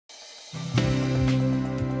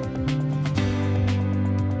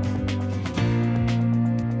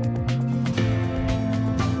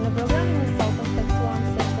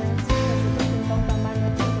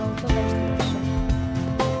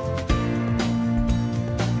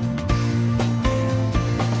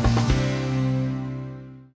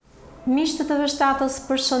Miqtë të TV7-s,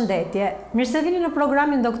 përshëndetje. Mirë se vini në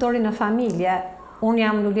programin Doktori në familje. Unë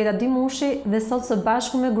jam Lulieta Dimushi dhe sot së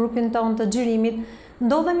bashku me grupin tonë të xhirimit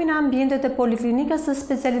ndodhemi në ambientet e Poliklinikës së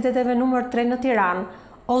Specialiteteve nr. 3 në Tiranë,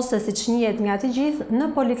 ose siç njihet nga të gjithë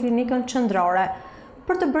në Poliklinikën Qendrore,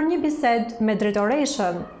 për të bërë një bisedë me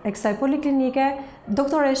drejtoreshën e kësaj poliklinike,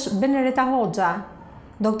 doktoresh Benereta Hoxha,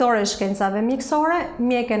 doktore shkencave mjekësore,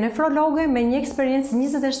 mjeke nefrologe me një eksperiencë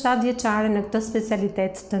 27 vjeçare në këtë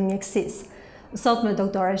specialitet të mjekësisë. Sot me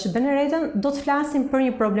doktoresh Beneretën do të flasim për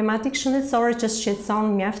një problematikë shëndetësore që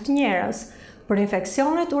shqetëson mjaft njerëz, për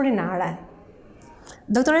infeksionet urinare.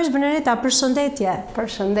 Doktoresh Benereta, përshëndetje.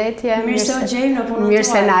 Përshëndetje. Mirë se u gjejmë në punën tuaj. Mirë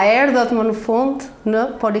se na erdhët më në fund në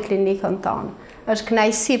poliklinikën tonë. Është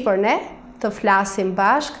kënaqësi për ne të flasim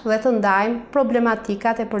bashkë dhe të ndajmë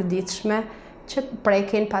problematikat e përditshme që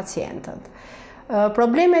prekin pacientët.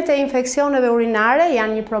 Problemet e infeksioneve urinare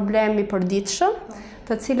janë një problem i përditshëm,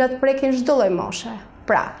 të cilët prekin çdo lloj moshe.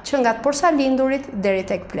 Pra, që nga të porsalindurit deri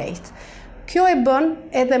tek plejt. Kjo e bën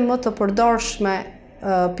edhe më të përdorshme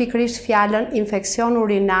pikërisht fjalën infeksion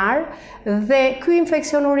urinar, dhe ky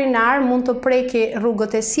infeksion urinar mund të preki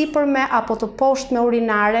rrugët e sipërme apo të poshtme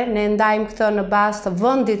urinare. Ne ndajmë këtë në bazë të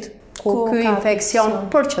vendit ku ky infeksion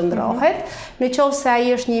përqendrohet. Në qoftë se ai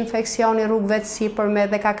është një infeksion i rrugëve të sipërme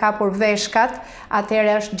dhe ka kapur veshkat,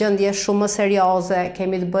 atëherë është gjendje shumë më serioze,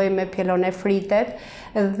 kemi të bëjmë me pyelonefritet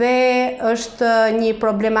dhe është një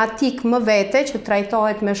problematik më vete që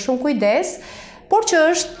trajtohet me shumë kujdes, por që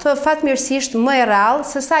është fatmirësisht më e rrallë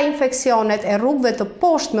se sa infeksionet e rrugëve të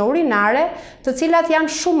poshtme urinare, të cilat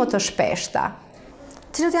janë shumë më të shpeshta.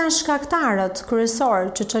 Cilat janë shkaktarët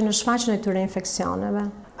kryesorë që çojnë në shfaqjen e këtyre infeksioneve?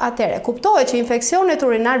 Atëre, kuptohet që infeksionet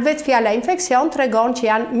urinare, vetë fjala infeksion tregon që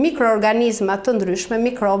janë mikroorganizma të ndryshme,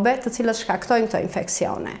 mikrobe, të cilët shkaktojnë këto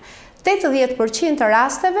infeksione. 80% të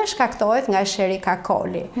rasteve shkaktohet nga Escherichia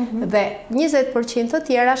coli dhe 20% të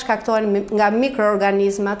tjera shkaktohen nga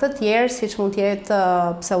mikroorganizma të tjerë, siç mund të jetë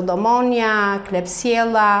pseudomonia,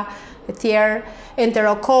 klebsiella, e tjerë,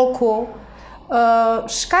 enterokoku.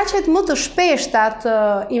 Shkaqet më të shpeshta të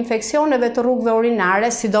infeksioneve të rrugëve urinare,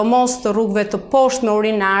 sidomos të rrugëve të poshtme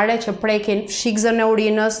urinare që prekin fshikëzën e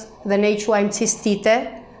urinës dhe ne i quajmë cistite,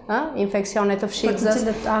 infeksionet të fshikëzës. Për të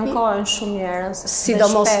cilët ankohen shumë njerëz.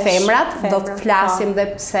 Sidomos femrat, do të flasim dhe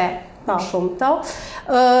pse shumë to.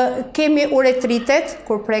 Kemi uretritet,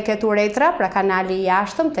 kur preket uretra, pra kanali i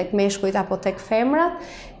jashtëm, tek meshkujt apo tek femrat.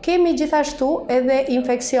 Kemi gjithashtu edhe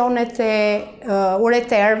infeksionet e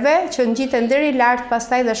ureterve që ngjiten deri lart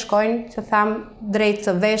pastaj dhe shkojnë, që tham, drejt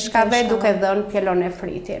të veshkave duke dhënë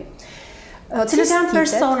pyelonefritin. Cilat janë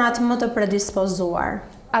personat më të predispozuar?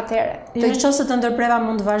 Atëre, në qoftë se të ndërpreva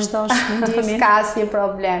mund të vazhdosh mendimin. S'ka asnjë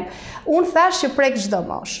problem. Unë thash që prek çdo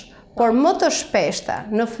moshë. Por më të shpeshta,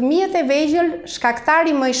 në fëmijët e vegjël,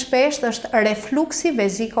 shkaktari më i shpesht është refluksi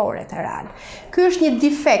veziko-ureteral. Ky është një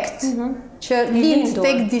defekt që lind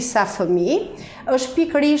tek disa fëmijë, është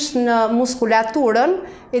pikërisht në muskulaturën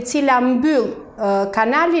e cila mbyll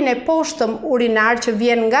kanalin e poshtëm urinar që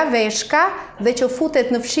vjen nga veshka dhe që futet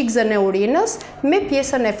në fshikëzën e urinës me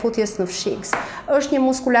pjesën e futjes në fshikës. Është një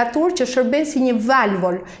muskulaturë që shërben si një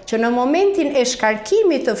valvol, që në momentin e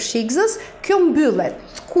shkarkimit të fshikëzës, kjo mbyllet,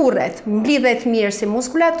 kurret, mblidhet mirë si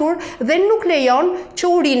muskulaturë dhe nuk lejon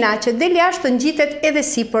që urina që del jashtë të ngjitet edhe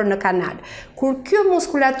sipër në kanal. Kur kjo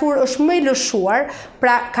muskulaturë është më i lëshuar,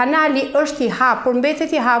 pra kanali është i hapur,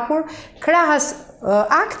 mbetet i hapur, krahas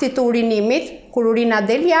aktit të urinimit, kur urina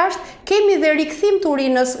del jashtë, kemi dhe rikthim të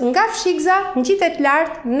urinës nga fshikëza, ngjitet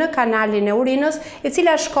lart në kanalin e urinës, e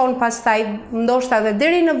cila shkon pastaj ndoshta edhe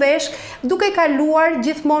deri në veshk, duke kaluar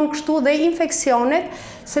gjithmonë kështu dhe infeksionet,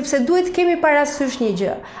 sepse duhet kemi parasysh një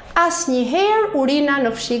gjë. Asnjëherë urina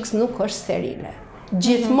në fshikës nuk është sterile.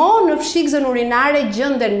 Gjithmonë në fshikëzën urinare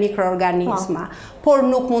gjenden mikroorganizma, por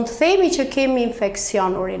nuk mund të themi që kemi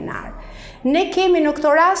infeksion urinar. Ne kemi në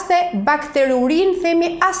këto raste bakteriurin,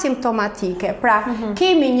 themi asimptomatike, pra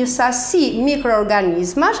kemi një sasi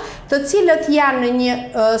mikroorganizmash të cilët janë në një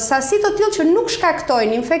sasi të tillë që nuk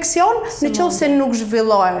shkaktojnë infeksion në qoftë se nuk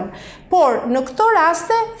zhvillohen. Por në këto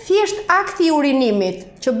raste, thjesht akti i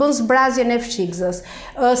urinimit që bën zbrazjen e fshikëzës,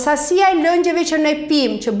 sasia e lëngjeve që ne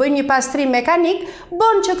pim, që bëjnë një pastrim mekanik,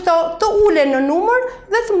 bën që këto të ulen në numër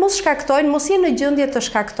dhe të mos shkaktojnë, mos jenë në gjendje të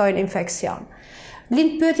shkaktojnë infeksion.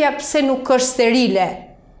 Lind pyetja pse nuk është sterile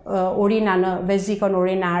urina në vezikon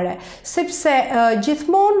urinare, sepse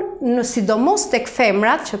gjithmonë, sidomos tek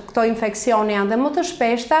femrat, që këto infeksione janë dhe më të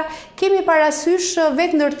shpeshta, kemi parasysh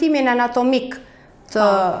vetë ndërtimin anatomik të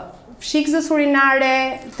fshikëzës urinare,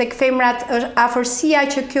 tek femrat afërsia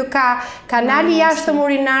që kjo ka kanali jashtëm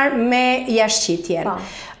urinar me jashtëqitjen.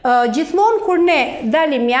 Gjithmonë kur ne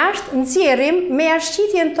dalim jashtë, nxjerrim me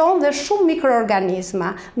jashtëqitjen tonë dhe shumë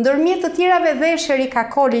mikroorganizma, ndërmjet të tjerave dhe Escherichia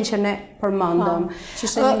coli që ne përmendëm. Që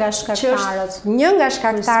është një nga shkaktarët. Një nga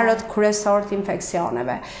shkaktarët kryesorë të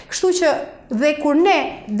infeksioneve. Kështu që dhe kur ne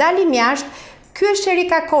dalim jashtë, ky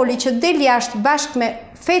Escherichia coli që del jashtë bashkë me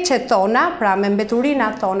feqet tona, pra me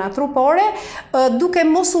mbeturinat tona trupore, duke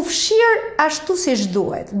mos u fshirë ashtu siç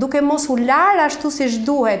duhet, duke mos u larë ashtu siç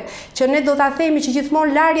duhet, që ne do ta themi që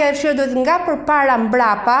gjithmonë larja e fshirë duhet nga përpara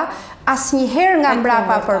mbrapa, asnjëherë nga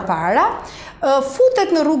mbrapa përpara,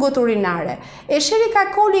 futet në rrugët urinare.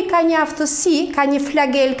 Escherichia coli ka një aftësi, ka një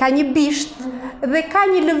flagel, ka një bisht dhe ka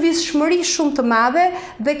një lëvizshmëri shumë të madhe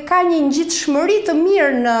dhe ka një ngjitshmëri të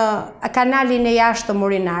mirë në kanalin e jashtëm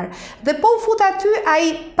urinar. Dhe po u fut aty,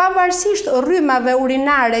 ai pavarësisht rrymave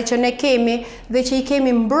urinare që ne kemi dhe që i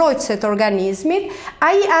kemi mbrojtëse të organizmit,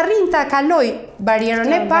 ai arrin ta kaloj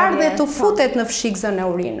barierën e parë dhe të futet në fshikzën e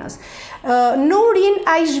urinës. Në urinë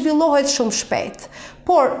ai zhvillohet shumë shpejt.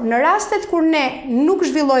 Por në rastet kur ne nuk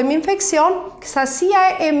zhvillojmë infeksion,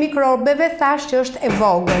 sasia e mikrobeve thash që është e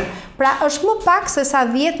vogël. Pra është më pak se sa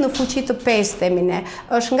 10 në fuqi të 5 themi ne.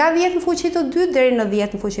 Është nga 10 në fuqi të 2 deri në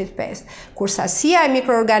 10 në fuqi të 5. Kur sasia e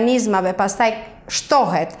mikroorganizmave pastaj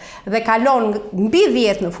shtohet dhe kalon mbi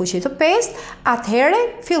 10 në fuqi të 5, atëherë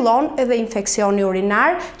fillon edhe infeksioni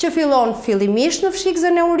urinar, që fillon fillimisht në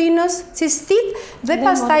fshikzën e urinës, cistit, dhe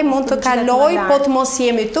pastaj mund të kaloj, po të mos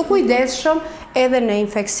jemi të kujdesshëm, edhe në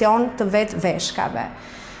infeksion të vetë veshkave.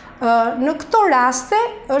 Në këto raste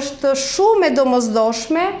është shumë e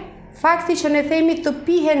domosdoshme fakti që ne themi të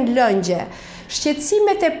pihen lëngje.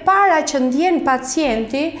 Shqetësimet e para që ndjen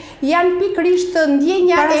pacienti janë pikërisht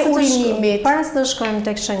ndjenja e urinimit. Para se të shkojmë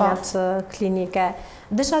tek shenjat klinike,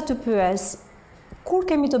 desha të pyes, kur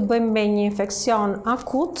kemi të bëjmë me një infeksion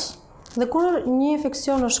akut dhe kur një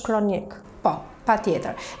infeksion është kronik? Po,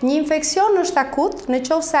 patjetër. Një infeksion është akut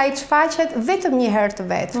nëse ai shfaqet vetëm një herë të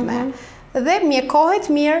vetme dhe mjekohet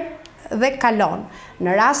mirë dhe kalon.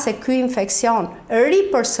 Në rast se ky infeksion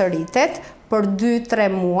ripërsëritet për 2-3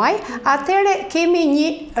 muaj, atëherë kemi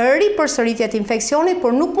një ripërsëritje të infeksionit,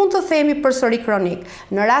 por nuk mund të themi përsëri kronik.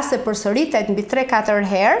 Në rast se përsëritet mbi 3-4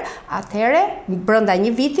 herë, atëherë brenda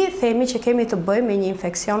një viti themi që kemi të bëjmë me një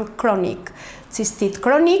infeksion kronik, cistit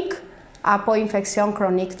kronik apo infeksion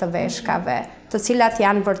kronik të veshkave, të cilat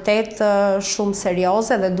janë vërtet shumë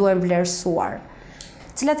serioze dhe duhen vlerësuar.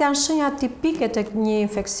 Cilat janë shenjat tipike të një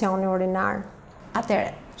infeksioni urinar?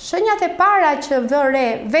 Atëherë, shenjat e para që vëre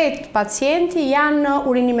vetë pacienti janë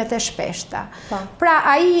urinimet e shpeshta. Pra,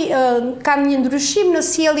 ai ka një ndryshim në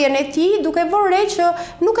sjelljen e tij, duke vënë re që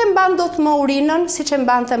nuk e mban dot më urinën siç e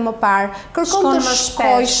mbante më parë. Kërkon të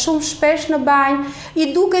shkojë shumë shpesh në banjë,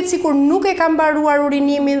 i duket sikur nuk e ka mbaruar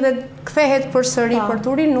urinimin dhe kthehet përsëri për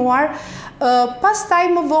të urinuar. Pastaj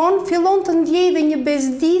më vonë fillon të ndjej dhe një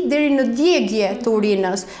bezdi deri në djegje të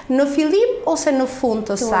urinës, në fillim ose në fund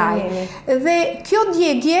të saj. Dhe kjo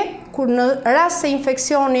djegje, kur në rast se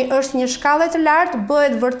infeksioni është një shkallë të lartë,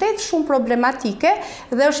 bëhet vërtet shumë problematike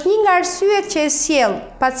dhe është një nga arsyet që e sjell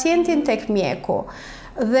pacientin tek mjeku.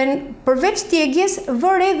 Dhe përveç djegjes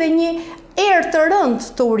vëre edhe një erë të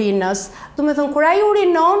rëndë të urinës. Do të thënë, kur ai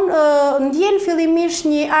urinon, ndjen fillimisht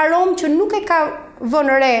një aromë që nuk e ka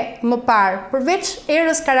vënë re më parë, përveç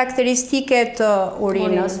erës karakteristike të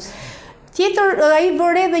urinës. Tjetër, ai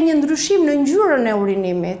vëre edhe një ndryshim në ngjyrën e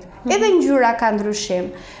urinimit. Edhe ngjyra ka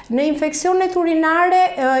ndryshim. Në infeksionet urinare,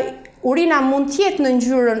 urina mund të jetë në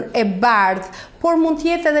ngjyrën e bardhë, por mund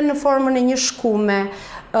të jetë edhe në formën e një shkume.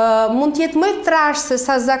 Mund të jetë më e trashë se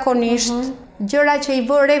sa zakonisht, gjëra që i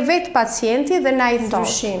vëre vetë pacienti dhe na i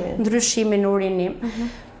thotë ndryshimin në urinim.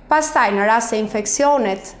 Pastaj, në rast se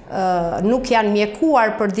infeksionet nuk janë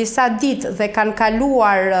mjekuar për disa ditë dhe kanë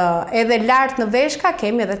kaluar edhe lart në veshka,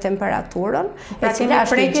 kemi edhe temperaturën, e cila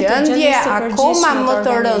është një gjendje akoma më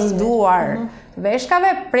të rënduar veshkave.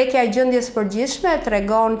 Prekja e gjendjes përgjithshme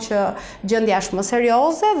tregon që gjendja është më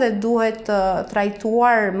serioze dhe duhet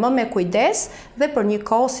trajtuar më me kujdes dhe për një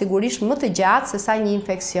kohë sigurisht më të gjatë se sa një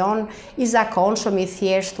infeksion i zakonshëm i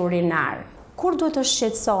thjesht urinar. Kur duhet të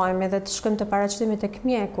shqetësojmë edhe të shkojmë të paraqitemi tek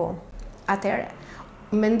mjeku? Atëherë,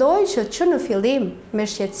 mendoj që në fillim me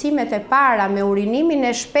shqetësimet e para, me urinimin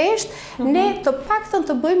e shpesht, ne të paktën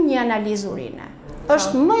të bëjmë një analizë urine.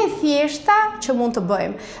 Është më e thjeshta që mund të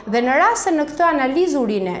bëjmë. Dhe në rast se në këtë analizë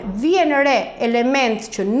urine vjen re element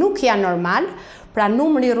që nuk janë normal, pra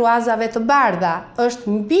numri i ruazave të bardha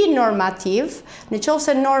është mbi normativ,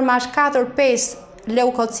 nëse norma është 4-5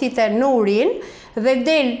 leukocite në urinë, dhe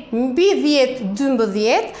del mbi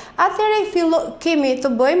 10-12, atëherë kemi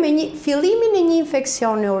të bëjmë me fillimin e një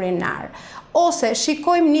infeksioni urinar. Ose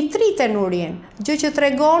shikojmë nitrite në urinë, gjë që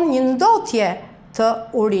tregon një ndotje të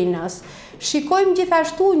urinës. Shikojmë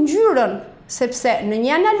gjithashtu ngjyrën, sepse në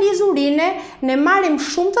një analizë urine ne marrim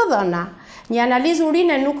shumë të dhëna. Një analizë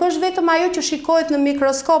urine nuk është vetëm ajo që shikohet në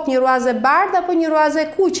mikroskop, një ruaze bardhë apo një ruaze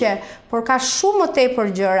kuqe, por ka shumë më tepër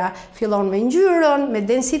gjëra. Fillon me ngjyrën, me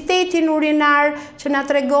densitetin urinar, që na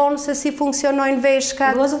tregon se si funksionojnë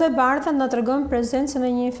veshkat. Ruazet e bardha na tregojnë prezencën e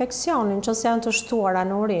një infeksioni, nëse janë të shtuara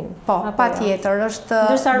në urinë. Po, patjetër, është.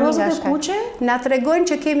 Ndërsa ruazet e kuqe na tregojnë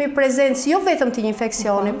që kemi prezencë jo vetëm të një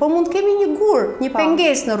infeksioni, por mund të kemi një gur, një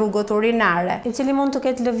pengesë në rrugët urinare, i cili mund të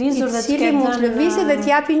ketë lëvizur dhe të ketë mund të lëvizë dhe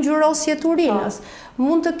të japë ngjyrosje të urinës.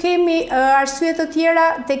 Mund të kemi arsye të tjera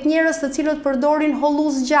tek njerëz të cilët përdorin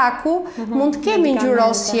holluz gjaku, mund të kemi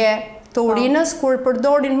ngjyrosje të urinës kur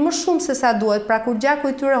përdorin më shumë se sa duhet, pra kur gjaku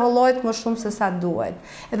i tyre hollohet më shumë se sa duhet.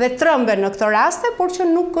 Dhe trëmbe në këto raste, por që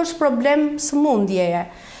nuk është problem sëmundjeje.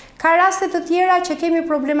 Ka raste të tjera që kemi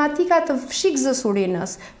problematika të fshikëzës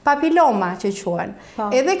urinës, papiloma që quhen.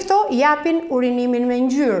 Edhe këto japin urinimin me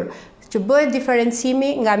ngjyrë, që bëhet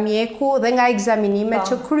diferencimi nga mjeku dhe nga ekzaminimet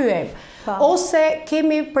që kryejmë. Ose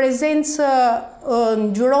kemi prezencë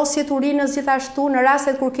ngjyrosje të urinës gjithashtu në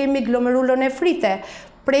rastet kur kemi glomerulonefrite,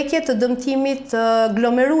 prekje të dëmtimit të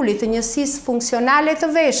glomerulit, të njësisë funksionale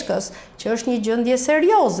të veshkës, që është një gjendje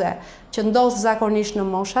serioze, që ndodh zakonisht në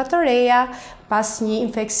mosha të reja, pas një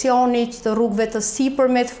infeksioni të rrugëve të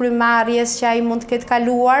sipërme të frymarrjes që ai mund të ketë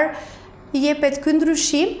kaluar, i jepet ky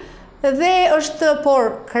ndryshim. Dhe është, por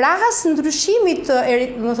krahas ndryshimit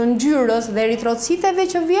të ngjyrës dhe eritrociteve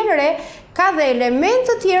që vjen re, ka dhe elementë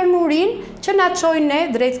të tjerë në urinë që na çojnë ne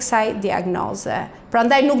drejt kësaj diagnoze.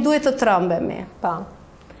 Prandaj nuk duhet të trembemi. Po.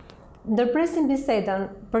 Ndërpresim bisedën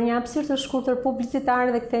për një hapësirë të shkurtër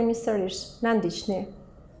publicitare dhe kthehemi sërish. Na ndiqni.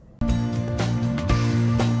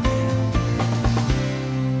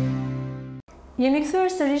 Jemi kthyer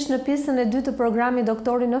sërish në pjesën e dytë të programit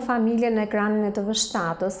Doktori në familje në ekranin e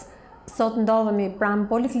TV7-s. Sot ndodhemi pranë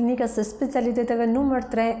Poliklinikës së Specialiteteve numër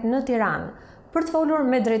 3 në Tiranë, për të folur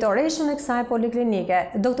me drejtoreshën e kësaj poliklinike,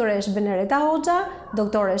 doktoresh Benereta Hoxha,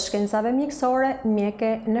 doktore shkencave mjekësore, mjeke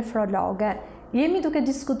nefrologe. Jemi duke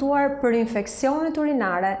diskutuar për infeksionet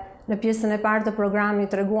urinare. Në pjesën e parë të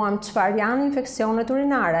programit treguam çfarë janë infeksionet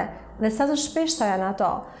urinare dhe sa të shpeshta janë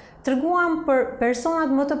ato. Treguam për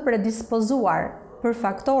personat më të predispozuar, për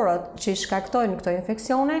faktorët që i shkaktojnë këto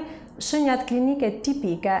infeksione, shenjat klinike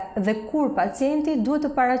tipike dhe kur pacienti duhet të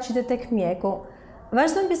paraqitet tek mjeku.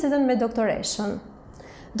 Vazhdojmë bisedën me doktoreshën.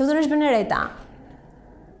 Doktoresh Benereta,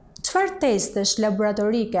 çfarë testesh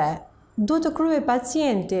laboratorike duhet të kryejë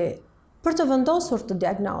pacienti për të vendosur të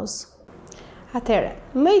diagnozë? Atëherë,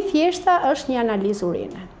 më i thjeshta është një analizë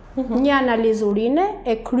urine. Një analizë urine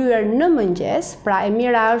e kryer në mëngjes, pra e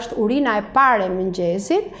mira është urina e parë e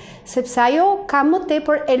mëngjesit, sepse ajo ka më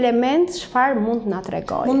tepër element çfarë mund na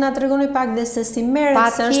tregojë. Mund na tregoni pak dhe se si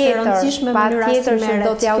merret, se është e rëndësishme mënyra si merret. Patjetër që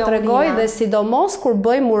do t'ja tregoj dhe sidomos kur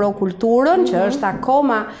bëjmë urokulturën, që është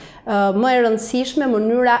akoma më e rëndësishme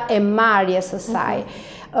mënyra e marrjes së saj.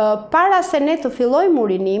 Para se ne të fillojmë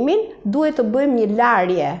urinimin, duhet të bëjmë një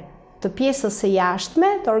larje të pjesës së jashtme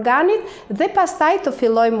të organit dhe pastaj të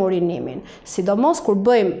fillojmë urinimin. Sidomos kur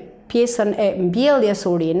bëjmë pjesën e mbjelljes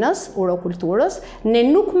urinës, urokulturës, ne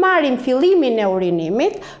nuk marrim fillimin e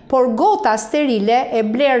urinimit, por gota sterile e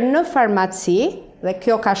bler në farmaci, dhe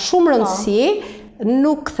kjo ka shumë rëndësi,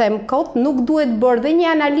 nuk them kot, nuk duhet bërë dhe një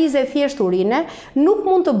analizë e thjesht urine, nuk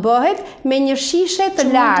mund të bëhet me një shishe të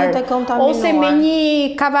larë, ose me një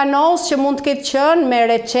kavanos që mund të ketë qenë me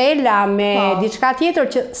recela, me diçka tjetër,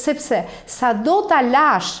 sepse sa do ta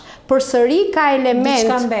lash, përsëri ka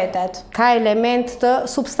element të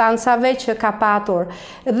substancave që ka patur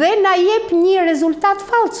dhe na jep një rezultat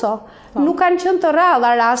falso. Nuk kanë qenë të rralla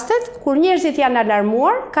rastet kur njerëzit janë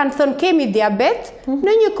alarmuar, kanë thënë kemi diabet,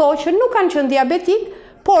 në një kohë që nuk kanë qenë diabetik,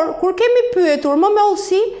 por kur kemi pyetur më me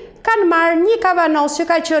ullësi, kanë marrë një kavanos që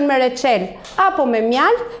ka qenë me recel apo me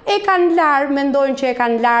mjalt, e kanë larë, mendojnë që e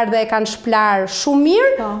kanë larë dhe e kanë shplarë shumë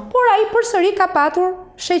mirë, por ai përsëri ka patur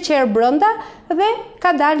sheqer brenda dhe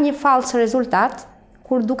ka dalë një fals rezultat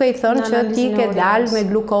kur duke i thënë që ti ke dalë me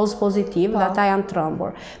glukozë pozitiv dhe ata janë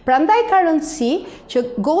trembur. Prandaj ka rëndësi që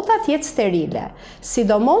gotat jetë sterile,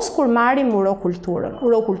 sidomos kur marrim urokulturën.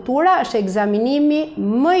 Urokultura është egzaminimi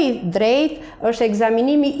më i drejtë, është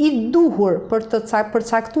egzaminimi i duhur për të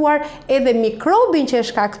përcaktuar edhe mikrobin që e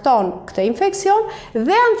shkakton këtë infeksion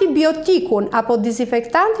dhe antibiotikun apo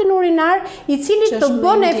disinfektantin urinar i cili të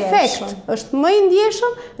bën efekt, është më i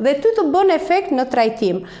ndjeshëm dhe ty të bën efekt në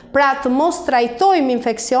trajtim. Pra të mos trajtojmë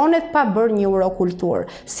infeksionet pa bërë një urokulturë,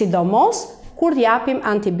 sidomos kur japim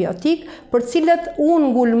antibiotik, për cilët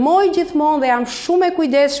unë ngulmoj gjithmonë dhe jam shumë e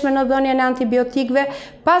kujdesshme në dhënien e antibiotikëve,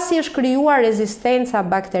 pasi është krijuar rezistenca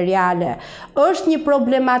bakteriale. Është një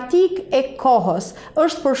problematik e kohës,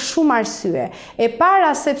 është për shumë arsye. E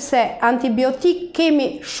para sepse antibiotik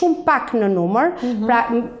kemi shumë pak në numër, pra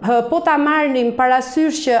po ta marrim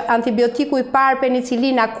parasysh që antibiotiku i parë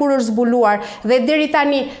penicilina kur është zbuluar dhe deri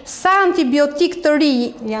tani sa antibiotik të ri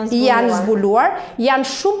janë zbuluar,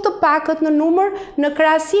 janë shumë të pakët në numër në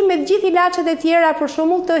krahasim me gjithë ilaçet e tjera, për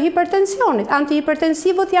shembull të hipertensionit.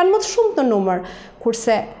 Antihipertensivët janë më të shumtë në numër,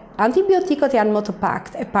 kurse antibiotikët janë më të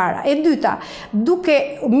pakët, e para. E dyta, duke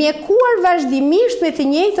mjekuar vazhdimisht me të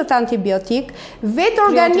njëjtët antibiotik, vetë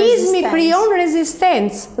organizmi krijon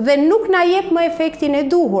rezistencë dhe nuk na jep më efektin e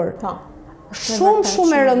duhur.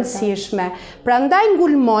 Shumë e rëndësishme. Prandaj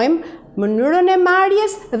ngulmojmë mënyrën e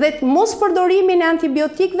marrjes dhe mos përdorimin e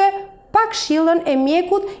antibiotikëve pa këshillën e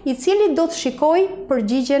mjekut i cili do të shikojë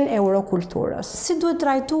përgjigjen e urokulturës. Si duhet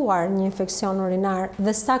trajtuar një infeksion urinar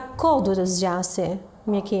dhe sa kohë duhet të zgjasë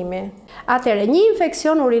mjekimi? Atëherë, një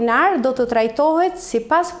infeksion urinar do të trajtohet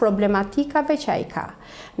sipas problematikave që ai ka.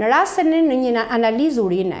 Në rast se në një analizë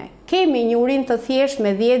urine kemi një urinë të thjeshtë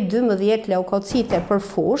me 10-12 leukocite për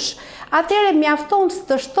fushë, atëherë mjafton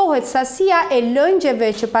të shtohet sasia e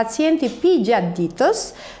lëngjeve që pacienti pi gjatë ditës,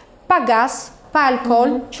 pa gas, pa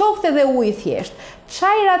alkool, qoftë edhe ujë i thjeshtë.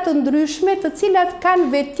 Çajra të ndryshme të cilat kanë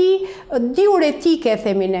veti diuretike,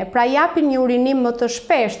 themi ne, pra japin një urinim më të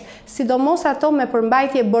shpeshtë, sidomos ato me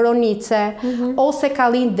përmbajtje boronice, ose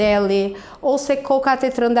kallin delli, ose kokat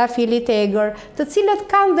e trëndafilit egër, të cilat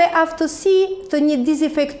kanë dhe aftësi të një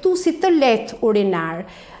dizinfektuesi të lehtë urinar.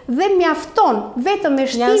 Dhe mjafton vetëm me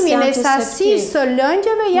shtimin e sasisë së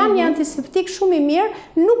lëngjeve, janë një antiseptik shumë i mirë,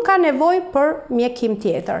 nuk ka nevojë për mjekim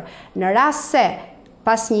tjetër. Në rast se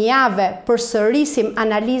pas një jave përsërisim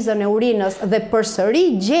analizën e urinës dhe përsëri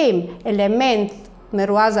gjejmë element me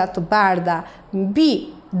ruaza të bardha mbi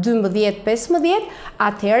 12-15,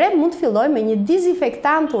 atëherë mund të fillojmë me një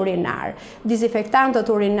dizinfektant urinar. Dizinfektantët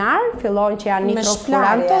urinar fillojnë që janë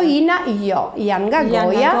nitrofurantoina, janë nga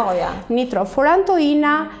goja,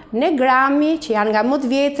 nitrofurantoina, negrami, që janë nga më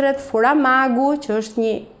të vjetret, furamagu, që është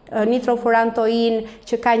një nitrofurantoin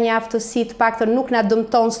që ka një aftësi të paktën nuk na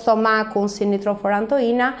dëmton stomakun si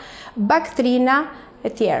nitrofurantoina, baktrina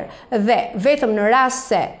e tjerë. Dhe vetëm në rast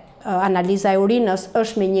se analiza e urinës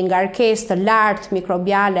është me një ngarkesë të lartë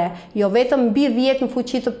mikrobiale, jo vetëm mbi 10 në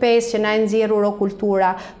fuqi të 5 që na e nxjerr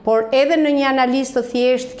urokultura, por edhe në një analizë të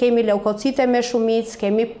thjeshtë kemi leukocite me shumicë,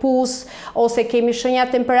 kemi pus ose kemi shenja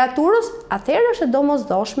temperaturës, atëherë është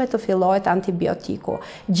domosdoshme të fillohet antibiotiku.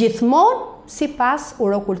 Gjithmonë sipas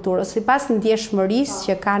urokulturës, sipas ndjeshmërisë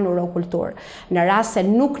që kanë urokulturë. Në rast se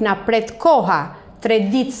nuk na pret koha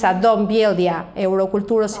 3 ditë sa do mbjellja e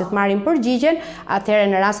urokulturës që të marrin përgjigjen,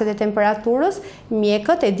 atëherë në rastet e temperaturës,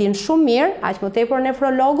 mjekët e dinë shumë mirë, aq më tepër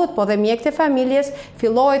nefrologët, po dhe mjekët e familjes,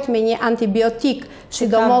 fillohet me një antibiotik,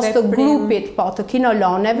 sidomos të grupit, po të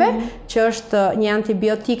kinoloneve, që është një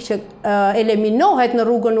antibiotik që eliminohet në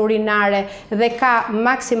rrugën urinare dhe ka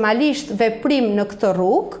maksimalisht veprim në këtë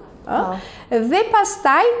rrugë, dhe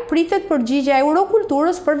pastaj pritet përgjigja e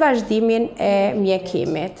urokulturës për vazhdimin e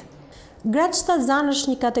mjekimit. Gratë shtatzan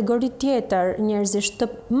është një kategori tjetër njerëzisht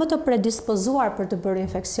më të predispozuar për të bërë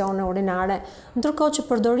infeksione urinare, ndërkohë që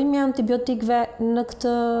përdorimi i antibiotikëve në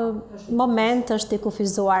këtë moment është i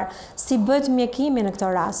kufizuar. Si bëhet mjekimi në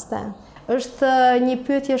këto raste? Është një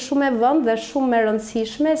pyetje shumë e vënd dhe shumë e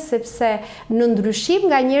rëndësishme, sepse në ndryshim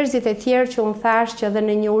nga njerëzit e tjerë që unë thash që edhe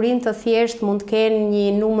në një urinë të thjeshtë mund të kenë një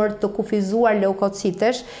numër të kufizuar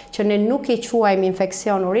leukocitesh, që ne nuk i quajmë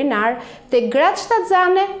infeksion urinar, te gratë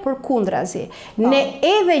shtatzane përkundrazi. Ne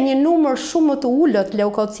edhe një numër shumë të ulët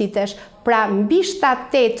leukocitesh, pra mbi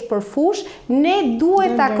 7-8 për fush, ne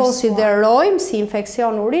duhet ta konsiderojmë si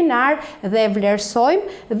infeksion urinar dhe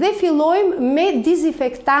vlerësojmë dhe fillojmë me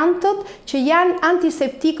dizinfektantët që janë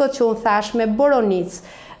antiseptikët që unë thash me boronicë.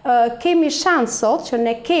 Kemi shans sot që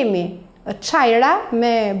ne kemi çajra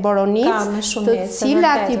me boronicë, të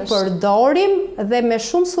cilat i përdorim dhe me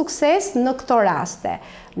shumë sukses në këto raste.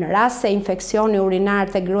 Në rast se infeksioni urinar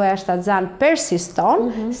të gruaja shtatzan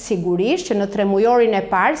persiston, sigurisht që në 3 mujorin e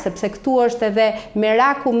parë, sepse këtu është edhe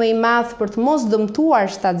meraku më i madh për të mos dëmtuar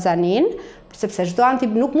shtatzanin, sepse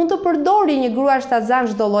nuk mund të përdori një grua shtatzan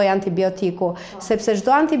çdo lloj antibiotiku, sepse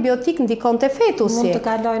çdo antibiotik ndikon te fetusi. Mund të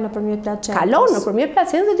kalojë nëpërmjet placentës. Kalon nëpërmjet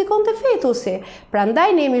placentës dhe ndikon te fetusi.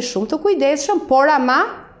 Prandaj ne jemi shumë të kujdesshëm, por ama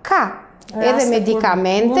ka edhe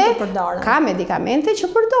medikamente, ka medikamente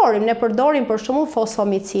që përdorim. Ne përdorim për shembull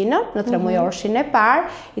fosfomicinën në 3 mujorshin e parë,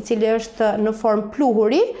 i cili është në formë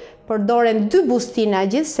pluhuri, përdoren 2 bustina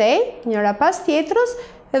gjithsej, njëra pas tjetrës,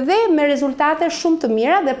 dhe me rezultate shumë të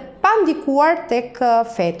mira dhe pa ndikuar tek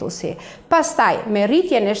fetusi. Pastaj, me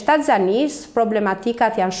rritjen e shtatzanisë,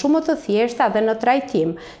 problematikat janë shumë më të thjeshta dhe në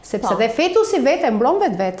trajtim, sepse dhe fetusi vetë mbron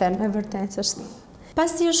vetveten. E vërtetë është.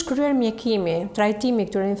 Pasi është kryer mjekimi, trajtimi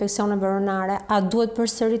këtyre infeksioneve urinare, a duhet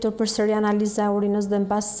përsëri analiza e urinës dhe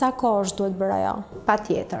mbas sa kohësh duhet bërë ajo?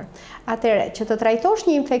 Patjetër. Atëherë, që të trajtosh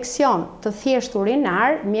një infeksion të thjesht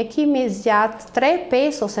urinar, mjekimi zgjat 3,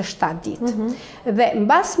 5 ose 7 ditë. Dhe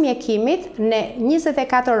mbas mjekimit, në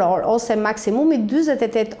 24 orë ose maksimumi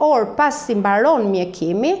 48 orë pas si mbaron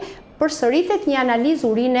mjekimi, përsëritet një analizë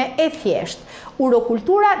urine e thjeshtë.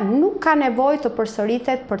 Urokultura nuk ka nevojë të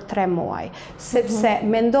përsëritet për 3 muaj, sepse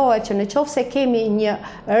mendohet që në qoftë se kemi një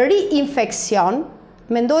riinfeksion,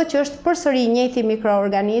 mendohet që është përsëri i njëjti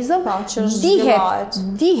mikroorganizëm,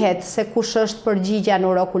 dihet se kush është përgjigjja në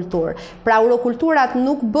urokulturë. Pra urokulturat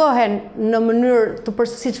nuk bëhen në mënyrë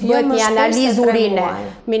siç bëhet një analizë urine,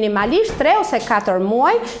 minimalisht 3 ose 4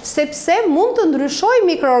 muaj, sepse mund të ndryshojë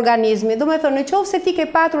mikroorganizmi. Domethënë, në qoftë se ti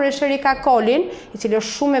ke patur Escherichia coli, i cili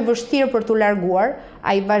është shumë e vështirë për t'u larguar,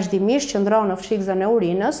 ai vazhdimisht qëndron në fshikzën e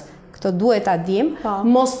urinës. Këtë duhet ta dim,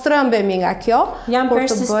 mos trembemi nga kjo. Janë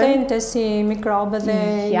persistente si mikrobe dhe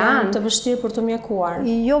janë të vështirë për të mjekuar.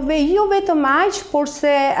 Jo vetëm aq, por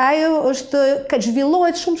se ajo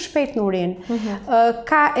zhvillohet shumë shpejt në urinë.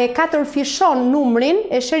 E katërfishon numrin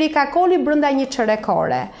Escherichia coli brenda një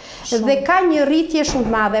çerekore. Dhe ka një rritje shumë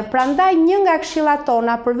të madhe. Prandaj një nga këshillat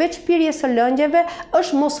tona përveç pirjes së lëngjeve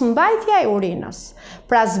është mosmbajtja e urinës.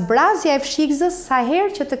 Pra zbrazja e fshikzës sa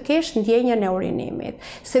herë që të kesh ndjenjën e urinimit.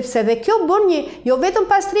 Sepse dhe kjo bën jo vetëm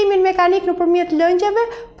pastrimin mekanik nëpërmjet lëngjeve,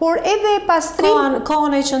 por edhe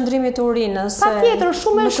kohën e qëndrimit të urinës. Patjetër,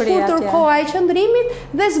 shumë e shkurtër koha e qëndrimit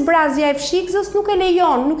dhe zbrazja e fshikzës nuk e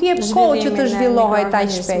lejon, nuk jep kohë që të zhvillohet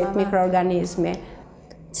aq shpejt mikroorganizmi.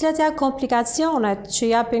 Cilat janë komplikacionet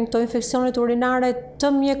që japin këto infeksionet urinare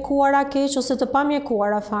të mjekuara keq ose të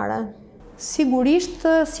pamjekuara fare? Sigurisht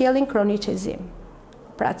sjellin kronicizim.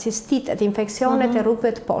 Pra cistitet, infeksionet e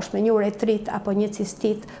rrugëve të poshtme, një uretrit apo një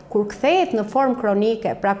cistit, kur kthehet në formë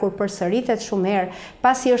kronike, pra kur përsëritet shumë herë,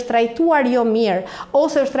 pasi është trajtuar jo mirë,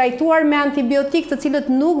 ose është trajtuar me antibiotik të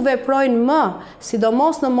cilët nuk veprojnë më,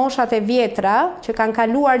 sidomos në moshat e vjetra, që kanë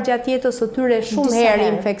kaluar gjatë jetës së tyre shumë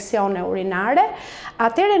herë infeksione urinare,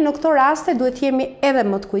 atëherë në këto raste duhet jemi edhe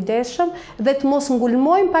më të kujdesshëm dhe të mos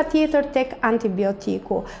ngulmojmë patjetër tek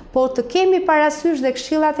antibiotiku, po të kemi parasysh dhe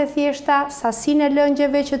këshillat e thjeshta, sasinë e lëngjeve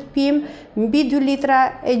që të pim, mbi 2 litra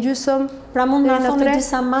e gjysmë. Pra mund na thoni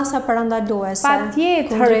disa masa parandaluese.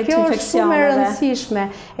 Patjetër, kjo është shumë e rëndësishme.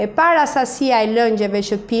 E para sasia e lëngjeve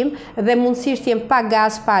që pim dhe mundësisht jem pa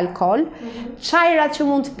gaz, pa alkool. Çajrat që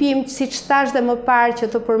mund të pim, siç thash dhe më parë,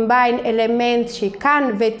 që të përmbajnë element që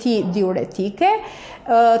kanë veti diuretike.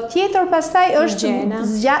 Tjetër pastaj është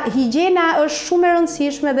higjiena është shumë e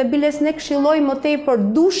rëndësishme dhe biles ne këshillojmë më tepër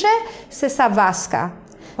dushe se sa vaska.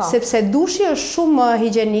 Sepse dushi është shumë më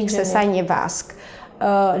higjenik se sa një vask.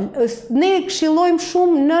 Ne këshillojmë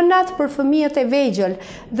shumë nënat për fëmijët e vegjël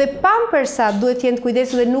dhe pampersat duhet jenë të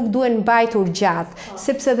kujdesshëm dhe nuk duhen mbajtur gjatë,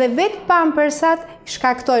 sepse dhe vetë pampersat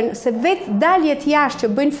shkaktojnë se vetë daljet jashtë që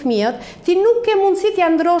bëjnë fëmijët, ti nuk ke mundësi t'ia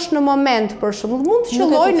ndrosh në moment, për shembull, mund të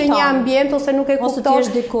qëlloj në një ambient ose nuk e kupton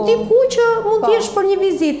diku që mund të jesh për një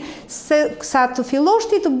vizitë, sa të fillosh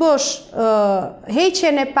ti të bësh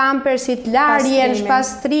heqjen e pampersit, larjen,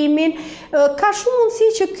 pastrimin, ka shumë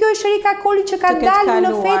mundësi që kjo Escherichia coli që ka dalë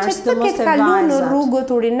në feqe të ketë kaluar në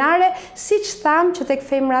rrugët urinare, siç tham që tek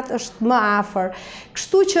femrat është më afër.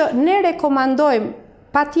 Kështu që ne rekomandojmë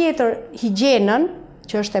patjetër higjienën,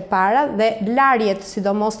 që është e para, dhe larjet,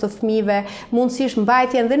 sidomos të fëmijëve, mundësisht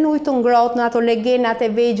mbajtjen dhe në ujë të ngrohtë në ato legenat e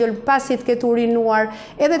vegjël pasi të ketë urinuar,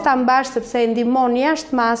 edhe ta mbash sepse ndihmon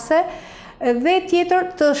jashtë mase, dhe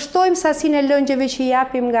tjetër të shtojmë sasinë e lëngjeve që i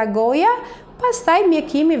japim nga goja, Pastaj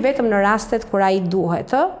mjekimi vetëm në rastet kur ai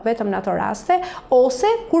duhet, vetëm në ato raste, ose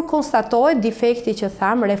kur konstatohet defekti që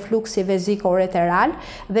tham, refluksi veziko-ureteral,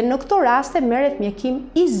 dhe në këto raste merret mjekim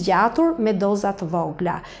i zgjatur me doza të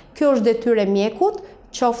vogla. Kjo është detyrë e mjekut,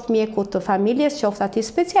 qoftë mjekut të familjes, qoftë atij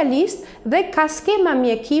specialist, dhe ka skema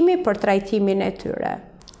mjekimi për trajtimin e tyre.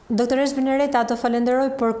 Doktoresh Benereta, të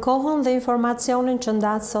falenderoj për kohën dhe informacionin që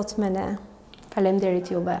ndatë sot me ne.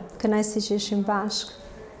 Faleminderit juve. Kënaqësi që ishim bashkë.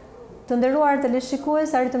 Të nderuar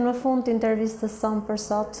teleshikues, arritëm në fund të intervistës sonë për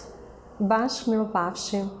sot. Bashkë,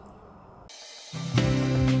 mirupafshim.